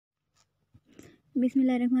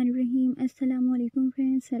बिस्मिल्लाहिर्रहमानिर्रहीम। अस्सलाम वालेकुम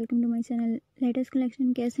friends, welcome to my channel latest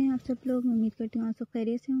collection. कैसे हैं आप सब लोग? उम्मीद करती हूँ आप सब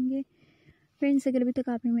खैरियत से होंगे। फ्रेंड्स, अगर अभी तक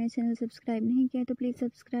आपने मेरा चैनल सब्सक्राइब नहीं किया तो please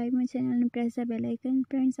subscribe my channel and press the bell icon.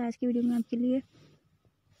 Friends, आज की वीडियो में आपके लिए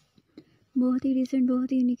बहुत ही रिसेंट,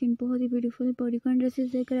 बहुत ही यूनिक एंड बहुत ही ब्यूटीफुल बॉडीकॉन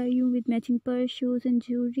ड्रेसेस लेकर आई हूँ with matching purse, shoes and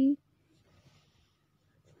jewellery.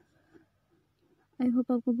 I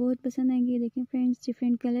hope आपको बहुत पसंद आएंगे। देखिए फ्रेंड्स,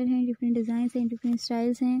 डिफरेंट कलर हैं, डिफरेंट डिज़ाइन हैं, डिफरेंट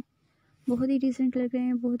स्टाइल्स हैं। बहुत ही डिसेंट लग रहे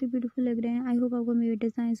हैं, बहुत ही ब्यूटीफुल लग रहे हैं। आई होप आपको मेरे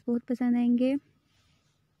डिज़ाइंस बहुत पसंद आएंगे।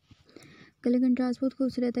 कलर कंट्रास्ट बहुत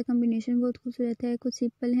खूबसूरत है, कॉम्बिनेशन बहुत खूबसूरत है। कुछ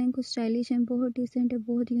सिंपल हैं, कुछ स्टाइलिश हैं, बहुत डिसेंट है,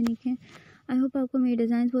 बहुत यूनिक है। आई होप आपको मेरे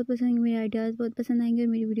डिज़ाइंस बहुत पसंद आएंगे, मेरे आइडियाज़ बहुत पसंद आएंगे और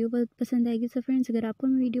मेरी वीडियो बहुत पसंद आएगी। सो फ्रेंड्स, अगर आपको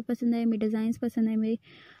मेरी वीडियो पसंद आए, मेरे डिज़ाइंस पसंद आए, मेरे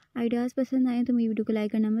आइडियाज़ पसंद आए तो मेरी वीडियो को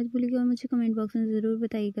लाइक करना मत भूलिएगा और मुझे कमेंट बॉक्स में ज़रूर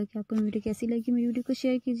बताइएगा कि आपको मेरी वीडियो कैसी लगी। मेरी वीडियो को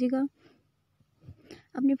शेयर कीजिएगा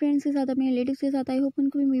अपने फ्रेंड्स के साथ, अपने रिलेटिव्स के साथ। आई होप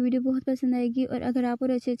उनको भी मेरी वीडियो बहुत पसंद आएगी। और अगर आप और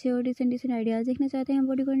अच्छे और डिसेंट आइडियाज़ देखना चाहते हैं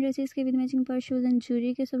बॉडीकॉन ड्रेसेस के with matching purse, shoes and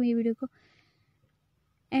jewellery के, सो मेरी वीडियो को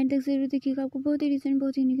एंड तक ज़रूर देखिएगा। आपको बहुत ही डिसेंट,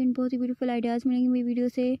 बहुत ही यूनिक एंड बहुत ही ब्यूटीफुल आइडियाज़ मिलेंगे मेरी वीडियो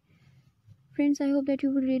से। Friends, I hope that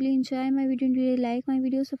you would really enjoy my video and really like my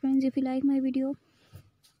video. So friends, if you like my video,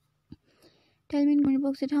 tell me in comment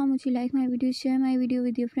box that how much you like my video. Share my video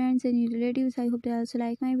with your friends and your relatives. I hope they also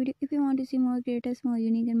like my video. If you want to see more creators, more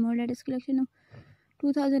unique and more latest collection of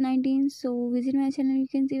 2019, so visit my channel. You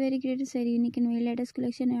can see very greatest, very unique and very latest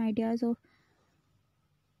collection and ideas of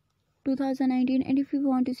 2019. And if you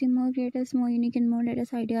want to see more creators, more unique and more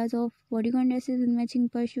latest ideas of bodycon dresses with matching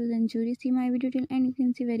purse, shoes and jewelry, see my video till end. You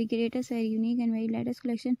can see very greatest, very unique and very latest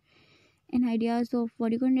collection and ideas of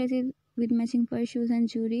bodycon dresses with matching purse, shoes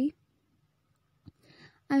and jewelry.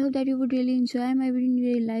 I hope that you would really enjoy my video and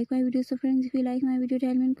really like my video. So friends, if you like my video,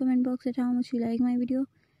 tell me in comment box that how much you like my video.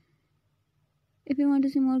 If you want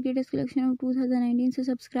to see more greatest collection of 2019, so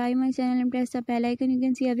subscribe my channel and press the bell icon. You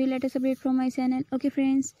can see every latest update from my channel. Okay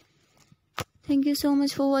friends, thank you so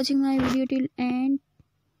much for watching my video till end.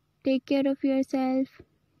 Take care of yourself.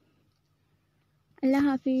 Allah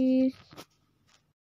Hafiz.